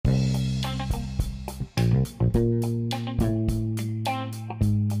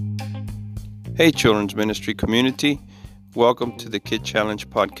Hey, children's ministry community. Welcome to the Kid Challenge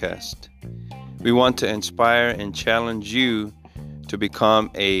podcast. We want to inspire and challenge you to become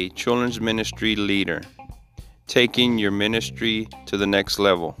a children's ministry leader, taking your ministry to the next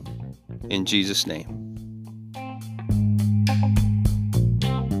level. In Jesus' name.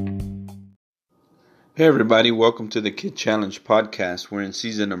 Hey, everybody. Welcome to the Kid Challenge podcast. We're in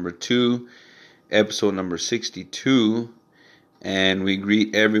season number 2, episode number 62. And we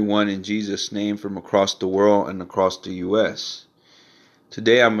greet everyone in Jesus' name from across the world and across the U.S.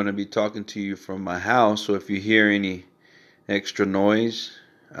 Today I'm going to be talking to you from my house, so if you hear any extra noise,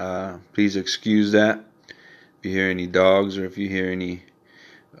 please excuse that. If you hear any dogs or if you hear any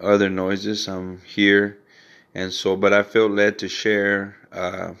other noises, I'm here. But I felt led to share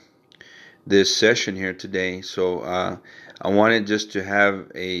this session here today. So I wanted just to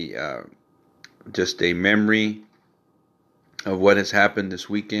have a memory of what has happened this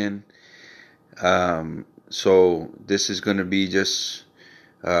weekend. So this is going to be just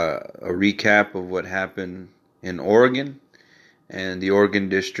a recap of what happened in Oregon and the Oregon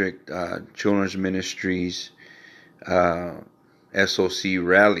District Children's Ministries SOC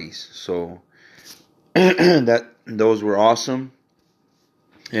rallies. So those were awesome,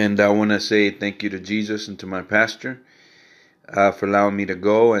 and I want to say thank you to Jesus and to my pastor for allowing me to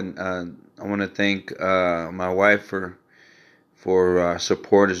go, and I want to thank my wife for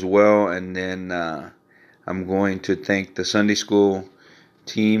support as well. And then I'm going to thank the Sunday school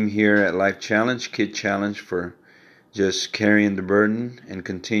team here at Life Challenge, Kid Challenge, for just carrying the burden and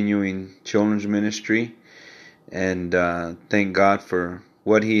continuing children's ministry. And thank God for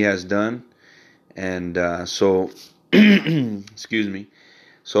what He has done. And excuse me.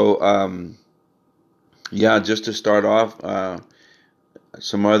 So, just to start off,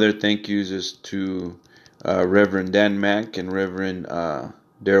 some other thank yous is to Reverend Dan Mack and Reverend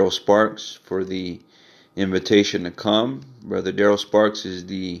Daryl Sparks for the invitation to come. Brother Daryl Sparks is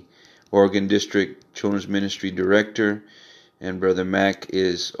the Oregon District Children's Ministry Director, and Brother Mack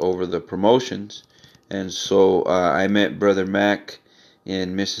is over the promotions. And so I met Brother Mack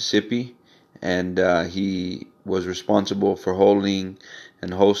in Mississippi, and he was responsible for holding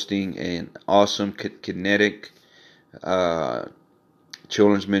and hosting an awesome kinetic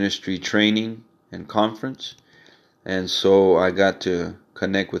children's ministry training and conference. And so I got to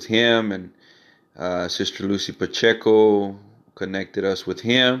connect with him, and Sister Lucy Pacheco connected us with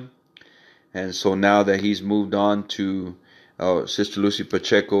him. And so now that he's moved on to Sister Lucy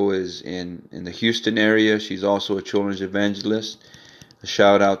Pacheco is in the Houston area. She's also a children's evangelist. A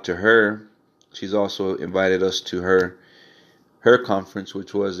shout out to her. She's also invited us to her conference,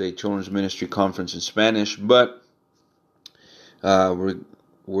 which was a children's ministry conference in Spanish. But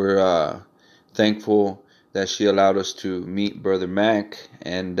we're thankful that she allowed us to meet Brother Mack,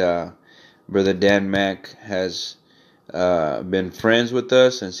 and Brother Dan Mack has been friends with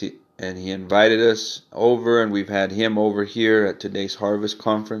us, and he invited us over, and we've had him over here at today's Harvest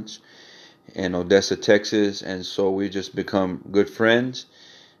Conference in Odessa, Texas, and so we've just become good friends.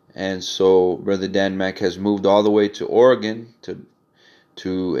 And so Brother Dan Mack has moved all the way to Oregon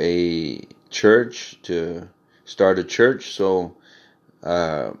to a church, to start a church. So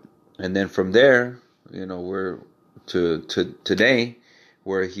and then from there, we're to today,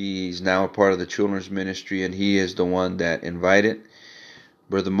 where he's now a part of the children's ministry, and he is the one that invited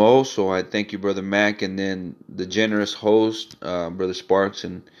Brother Mo. So I thank you, Brother Mack, and then the generous host, Brother Sparks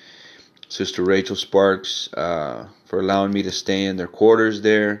and Sister Rachel Sparks, for allowing me to stay in their quarters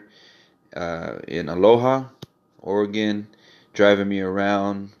there in Aloha, Oregon, driving me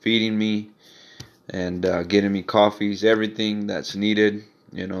around, feeding me, and getting me coffees, everything that's needed.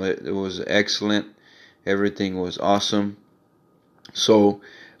 It was excellent. Everything was awesome. So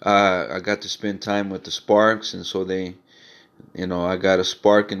I got to spend time with the Sparks, and so I got a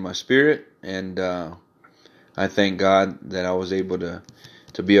spark in my spirit, and I thank God that I was able to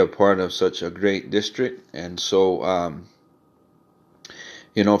be a part of such a great district. And so,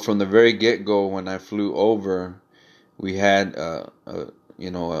 from the very get-go, when I flew over, we had a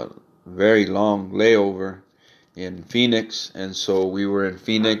very long layover in Phoenix, and so we were in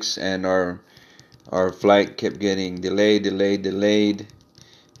Phoenix, and our flight kept getting delayed. And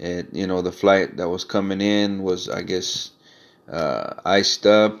the flight that was coming in was, I guess, iced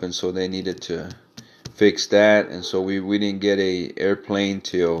up, and so they needed to fix that, and so we didn't get a airplane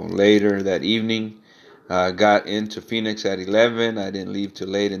till later that evening. Got into Phoenix at 11. I didn't leave till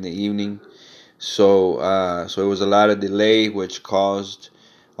late in the evening, so it was a lot of delay, which caused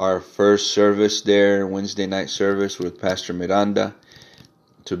our first service there, Wednesday night service with Pastor Miranda,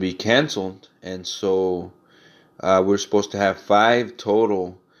 to be canceled. And so We're supposed to have 5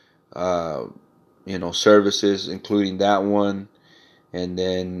 total, services, including that one, and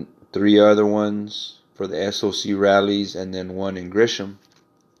then 3 other ones for the SOC rallies, and then one in Grisham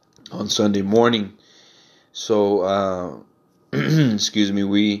on Sunday morning. So, excuse me,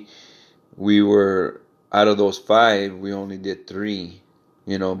 we were out of those 5, we only did 3.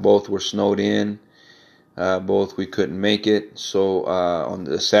 Both were snowed in. Both we couldn't make it. So on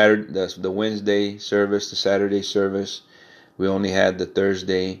the Saturday, the Wednesday service, the Saturday service, we only had the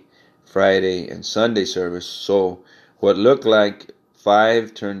Thursday, Friday, and Sunday service. So what looked like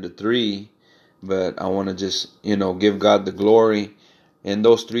 5 turned to 3, but I want to just give God the glory in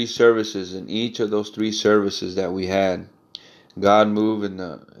those 3 services. In each of those 3 services that we had, God moved in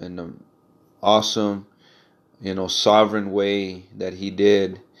the awesome, sovereign way that He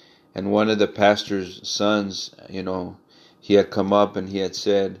did. And one of the pastor's sons, he had come up and he had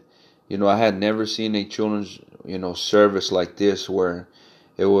said, I had never seen a children's, service like this, where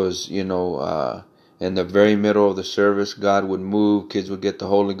it was, in the very middle of the service, God would move, kids would get the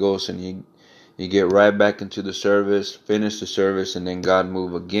Holy Ghost, and you get right back into the service, finish the service, and then God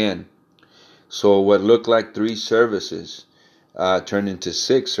move again. So what looked like 3 services turned into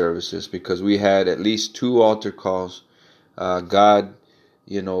 6 services, because we had at least 2 altar calls. God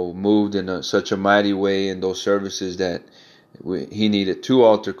moved in such a mighty way in those services that He needed 2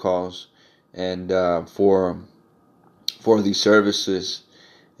 altar calls, and for these services.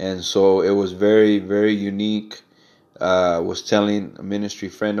 And so it was very, very unique. Was telling a ministry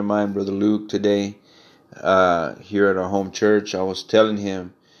friend of mine, Brother Luke, today here at our home church, I was telling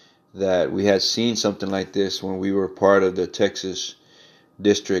him that we had seen something like this when we were part of the Texas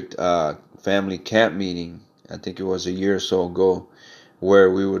District Family Camp meeting. I think it was a year or so ago, where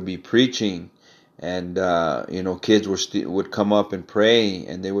we would be preaching, and kids would come up and pray,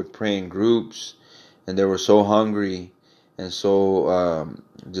 and they would pray in groups, and they were so hungry, and so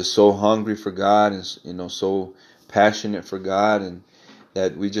just so hungry for God, and so passionate for God, and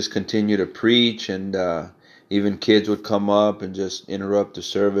that we just continue to preach, and even kids would come up and just interrupt the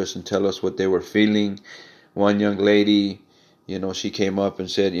service and tell us what they were feeling. One young lady, she came up and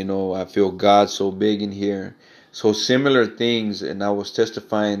said, I feel God so big in here. So similar things, and I was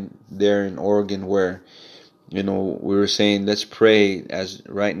testifying there in Oregon, where we were saying, let's pray as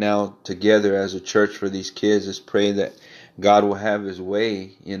right now together as a church for these kids. Let's pray that God will have His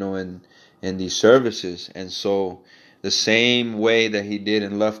way, in these services. And so the same way that He did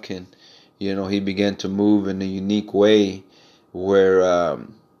in Lufkin, He began to move in a unique way, where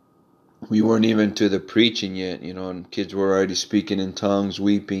we weren't even to the preaching yet, and kids were already speaking in tongues,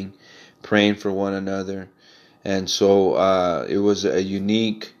 weeping, praying for one another. And so it was a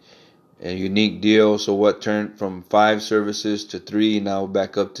unique deal. So what turned from 5 services to 3, now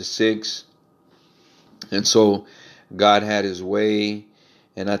back up to 6. And so God had His way,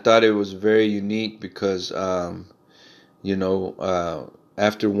 and I thought it was very unique because after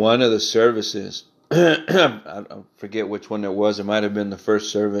one of the services, I forget which one it was. It might have been the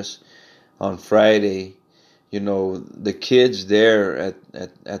first service on Friday. The kids there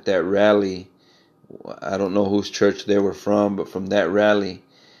at that rally, I don't know whose church they were from, but from that rally,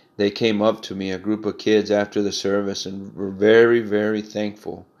 they came up to me, a group of kids, after the service, and were very, very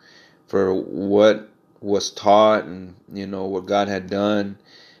thankful for what was taught, and what God had done.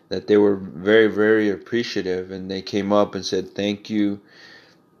 That they were very, very appreciative, and they came up and said thank you,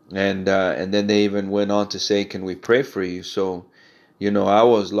 and then they even went on to say, "Can we pray for you?" So, I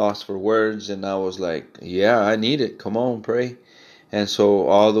was lost for words, and I was like, "Yeah, I need it. Come on, pray." And so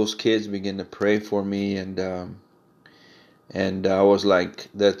all those kids began to pray for me, and I was like,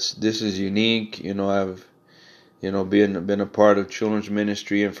 this is unique. I've been a part of children's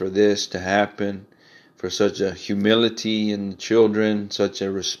ministry, and for this to happen, for such a humility in children, such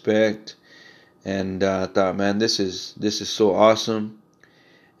a respect, and I thought, man, this is so awesome.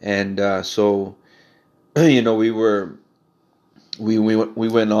 And so we went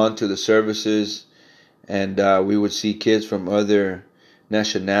on to the services, and we would see kids from other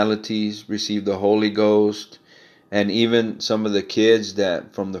nationalities receive the Holy Ghost, and even some of the kids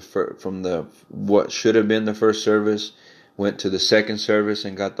that from the what should have been the first service went to the second service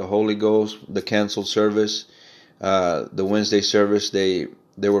and got the Holy Ghost. The canceled service, the Wednesday service, they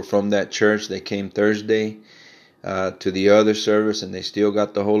were from that church. They came Thursday to the other service, and they still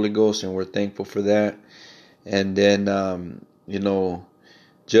got the Holy Ghost, and we're thankful for that. And then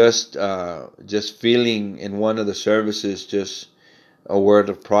just feeling in one of the services just a word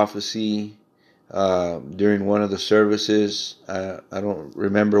of prophecy during one of the services. I don't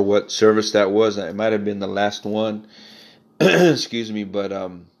remember what service that was. It might have been the last one. Excuse me, but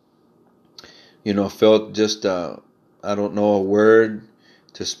felt just, I don't know, a word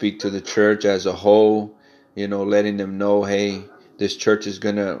to speak to the church as a whole, letting them know, hey, this church is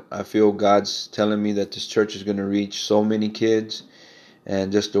I feel God's telling me that this church is gonna reach so many kids,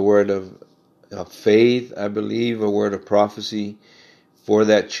 and just a word of faith, I believe, a word of prophecy for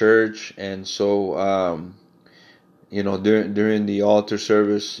that church. And so, during the altar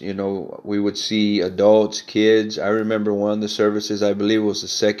service, we would see adults, kids. I remember one of the services, I believe it was the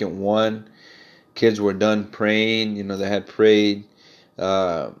second one. Kids were done praying, they had prayed.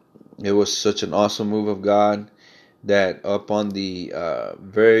 It was such an awesome move of God that up on the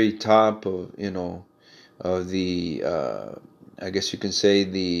very top of the, I guess you can say,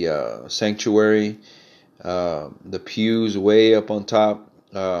 the sanctuary, the pews way up on top,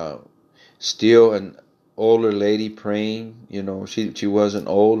 still an older lady praying. She wasn't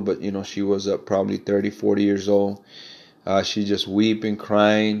old, but she was up probably 30, 40 years old. She just weeping,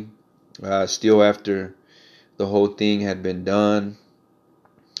 crying, still after the whole thing had been done.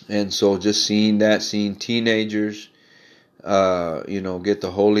 And so just seeing teenagers, get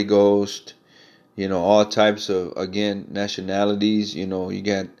the Holy Ghost, all types of, again, nationalities. You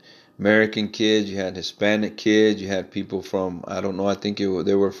got American kids, you had Hispanic kids, you had people from, I don't know, I think they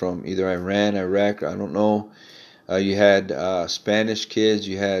were from either Iran, Iraq, I don't know. You had Spanish kids,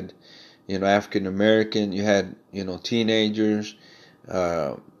 you had, African American, you had, teenagers,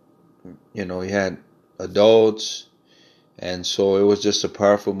 you had adults. And so it was just a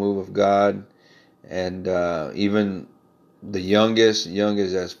powerful move of God. And even the youngest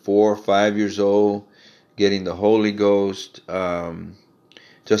as 4 or 5 years old, getting the Holy Ghost.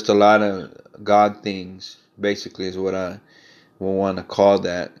 Just a lot of God things, basically, is what I will want to call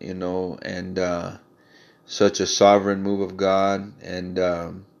that, and such a sovereign move of God. And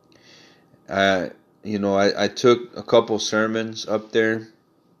I took a couple sermons up there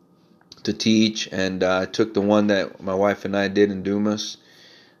to teach, and I took the one that my wife and I did in Dumas,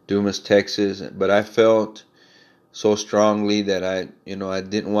 Texas. But I felt so strongly that I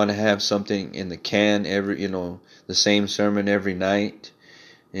didn't want to have something in the can the same sermon every night.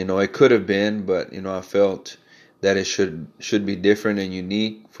 It could have been, but I felt that it should be different and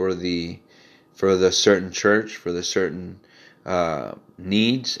unique for the certain church, for the certain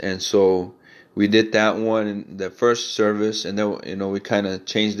needs. And so we did that one in the first service, and then we kind of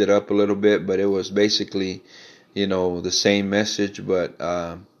changed it up a little bit, but it was basically the same message, but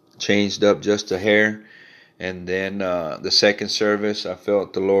changed up just a hair. And then the second service, I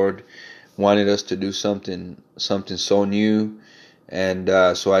felt the Lord wanted us to do something so new. And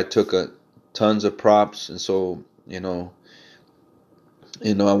so I took tons of props, and so I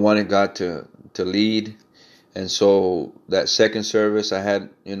wanted God to lead. And so that second service, I had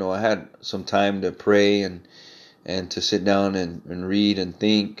some time to pray and to sit down and read and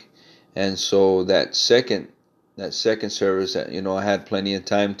think. And so that second service, I had plenty of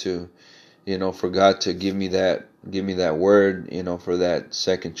time to for God to give me that word, for that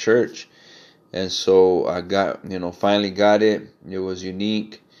second church. And so I got, finally got it. It was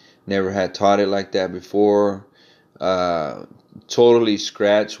unique. Never had taught it like that before. Totally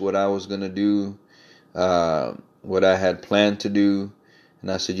scratched what I was going to do, what I had planned to do.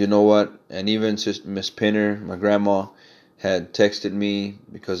 And I said, you know what? And even Miss Pinner, my grandma, had texted me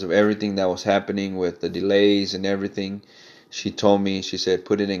because of everything that was happening with the delays and everything. She told me, she said,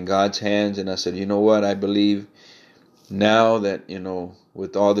 put it in God's hands. And I said, you know what? I believe now that,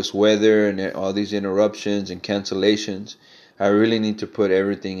 with all this weather and all these interruptions and cancellations, I really need to put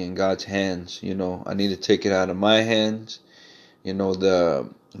everything in God's hands. I need to take it out of my hands, the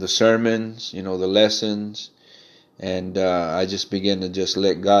sermons, the lessons. And I just began to just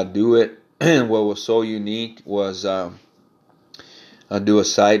let God do it. And what was so unique was, I'll do a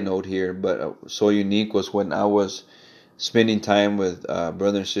side note here, but so unique was when I was spending time with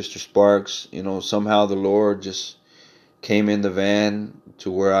Brother and Sister Sparks. Somehow the Lord just came in the van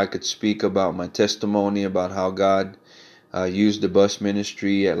to where I could speak about my testimony, about how God used the bus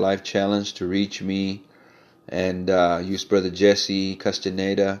ministry at Life Challenge to reach me, and used Brother Jesse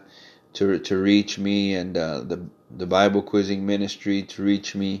Castaneda to reach me, and the Bible quizzing ministry to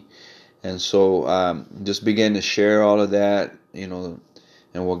reach me. And so just began to share all of that, and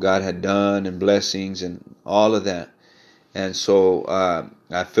what God had done, and blessings and all of that. And so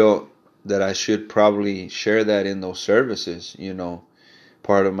I felt that I should probably share that in those services,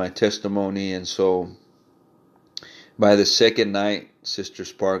 part of my testimony. And so by the second night, Sister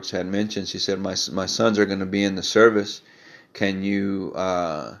Sparks had mentioned, she said, my sons are going to be in the service. Can you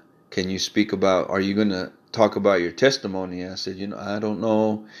speak about, are you going to talk about your testimony? I said, I don't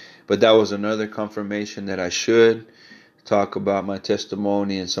know. But that was another confirmation that I should. talk about my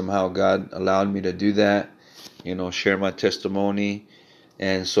testimony, and somehow God allowed me to do that, share my testimony.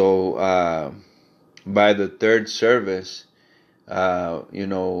 And so by the third service,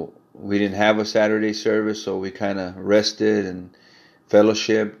 we didn't have a Saturday service, so we kind of rested and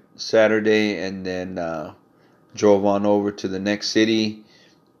fellowship Saturday, and then drove on over to the next city,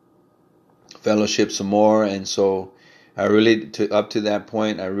 fellowship some more. And so up to that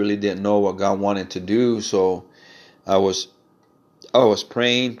point, I really didn't know what God wanted to do. So I was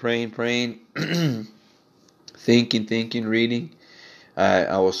praying, thinking, reading.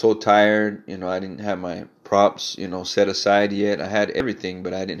 I was so tired. I didn't have my props, set aside yet. I had everything,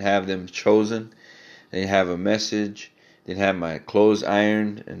 but I didn't have them chosen. I didn't have a message. Didn't have my clothes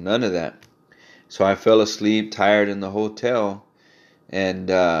ironed, and none of that. So I fell asleep, tired in the hotel. And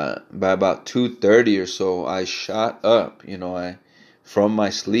by about 2:30 or so, I shot up. From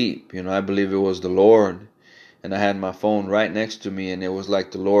my sleep. I believe it was the Lord. And I had my phone right next to me, and it was like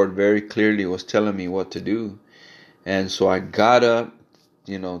the Lord very clearly was telling me what to do. And so I got up,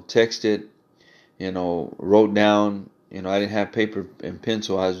 texted, wrote down, I didn't have paper and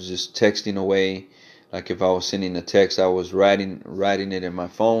pencil. I was just texting away. Like if I was sending a text, I was writing it in my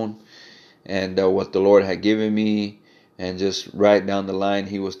phone, and what the Lord had given me, and just right down the line,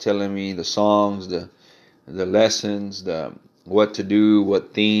 He was telling me the songs, the lessons, the what to do,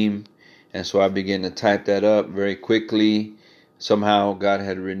 what theme. And so I began to type that up very quickly. Somehow God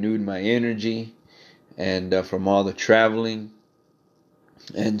had renewed my energy, and from all the traveling.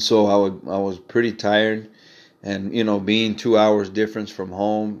 And so I was pretty tired, and being 2 hours difference from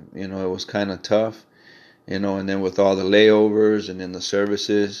home, it was kind of tough, and then with all the layovers and then the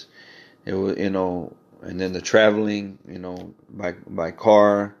services, it was, and then the traveling, by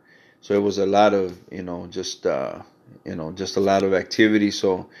car. So it was a lot of, just a lot of activity.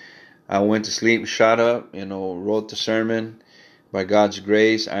 So I went to sleep, shot up, wrote the sermon by God's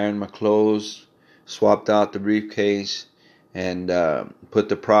grace, ironed my clothes, swapped out the briefcase, and put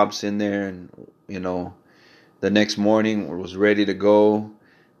the props in there. And, the next morning was ready to go.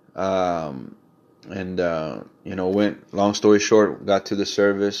 Went, long story short, got to the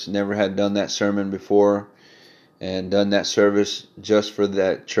service. Never had done that sermon before, and done that service just for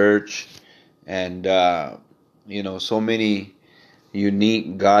that church. And, so many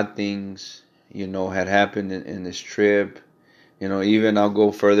unique God things, had happened in this trip. Even I'll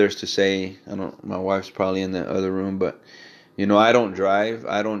go further as to say, my wife's probably in the other room, but, I don't drive.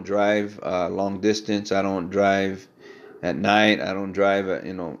 I don't drive long distance. I don't drive at night. I don't drive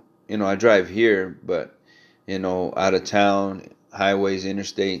I drive here, but, out of town, highways,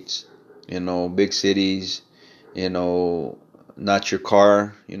 interstates, big cities, not your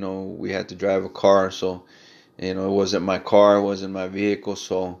car. We had to drive a car, so, it wasn't my car, it wasn't my vehicle.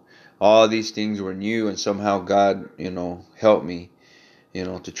 So all these things were new, and somehow God, helped me,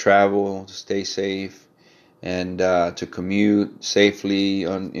 to travel, to stay safe, and to commute safely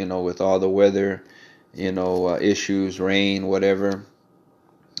on, with all the weather, issues, rain, whatever,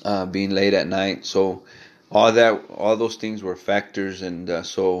 being late at night. So all those things were factors, and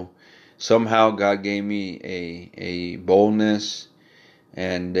so somehow God gave me a boldness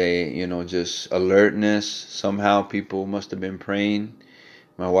and a, just alertness. Somehow people must have been praying.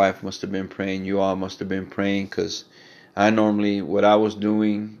 My wife must have been praying. You all must have been praying, because I normally, what I was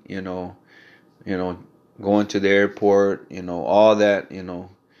doing, going to the airport, all that,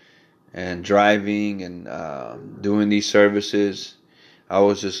 and driving and doing these services, I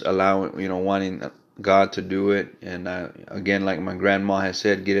was just allowing, wanting God to do it. And again, like my grandma has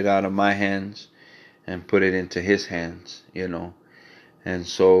said, get it out of my hands and put it into His hands, And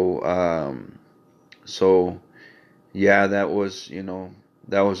so, yeah, that was,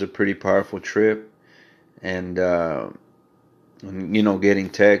 that was a pretty powerful trip. And, getting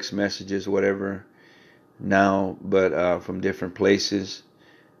text messages, whatever now, but from different places,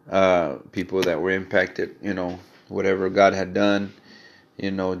 people that were impacted, whatever God had done,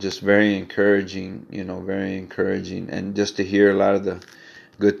 just very encouraging, very encouraging. And just to hear a lot of the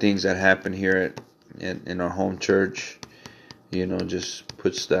good things that happen here in our home church, just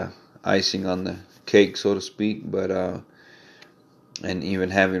puts the icing on the cake, so to speak. But and even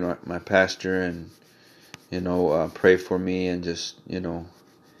having my pastor and pray for me, and just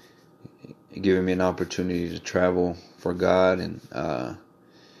giving me an opportunity to travel for God, and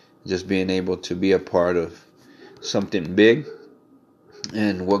just being able to be a part of something big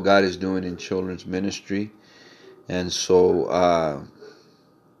and what God is doing in children's ministry. And so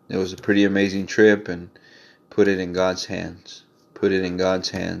it was a pretty amazing trip, and put it in God's hands.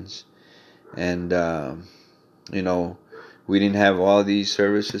 And we didn't have all these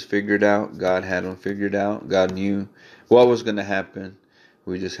services figured out. God had them figured out. God knew what was going to happen.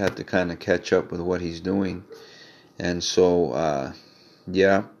 We just had to kind of catch up with what he's doing. And so,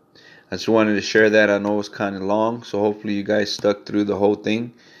 yeah, I just wanted to share that. I know it was kind of long, so hopefully you guys stuck through the whole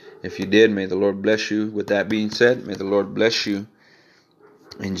thing. If you did, may the Lord bless you. With that being said, may the Lord bless you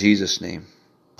in Jesus' name.